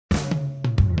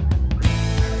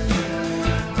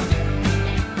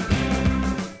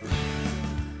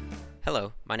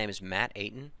My name is Matt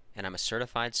Ayton, and I'm a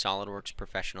certified SOLIDWORKS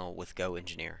professional with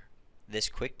GoEngineer. This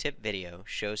quick tip video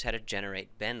shows how to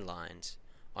generate bend lines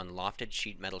on lofted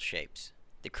sheet metal shapes.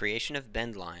 The creation of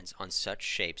bend lines on such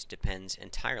shapes depends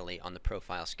entirely on the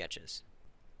profile sketches.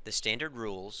 The standard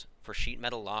rules for sheet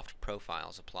metal loft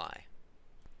profiles apply.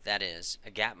 That is,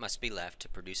 a gap must be left to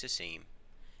produce a seam,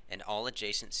 and all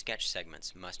adjacent sketch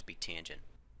segments must be tangent.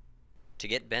 To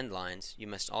get bend lines, you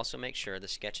must also make sure the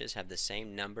sketches have the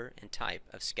same number and type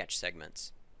of sketch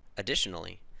segments.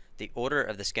 Additionally, the order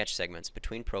of the sketch segments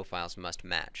between profiles must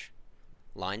match.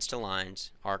 Lines to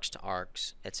lines, arcs to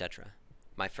arcs, etc.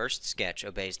 My first sketch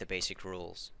obeys the basic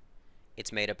rules.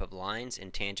 It's made up of lines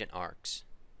and tangent arcs.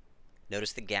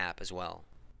 Notice the gap as well.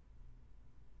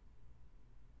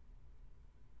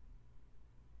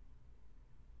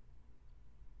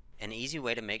 An easy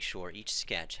way to make sure each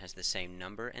sketch has the same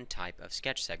number and type of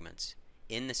sketch segments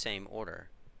in the same order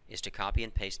is to copy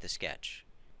and paste the sketch,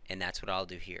 and that's what I'll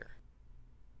do here.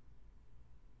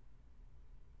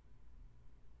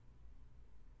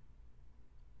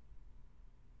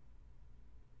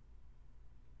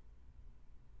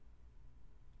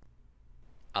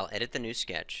 I'll edit the new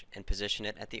sketch and position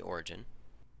it at the origin.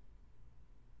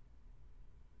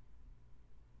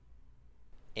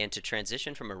 And to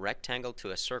transition from a rectangle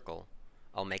to a circle,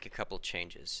 I'll make a couple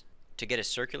changes. To get a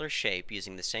circular shape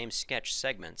using the same sketch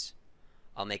segments,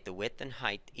 I'll make the width and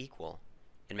height equal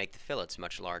and make the fillets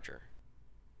much larger.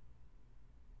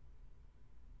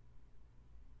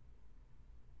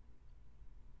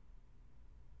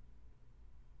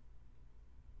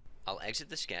 I'll exit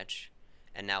the sketch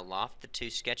and now loft the two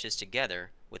sketches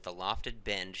together with the lofted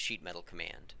bend sheet metal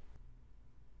command.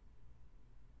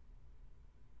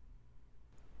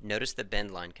 Notice the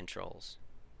bend line controls.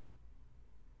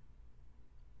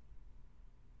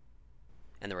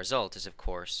 And the result is, of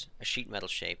course, a sheet metal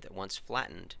shape that once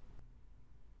flattened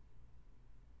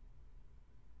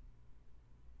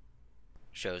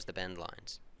shows the bend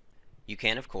lines. You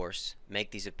can, of course,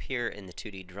 make these appear in the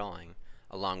 2D drawing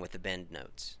along with the bend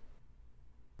notes.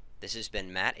 This has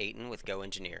been Matt Ayton with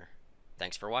GoEngineer.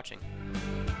 Thanks for watching.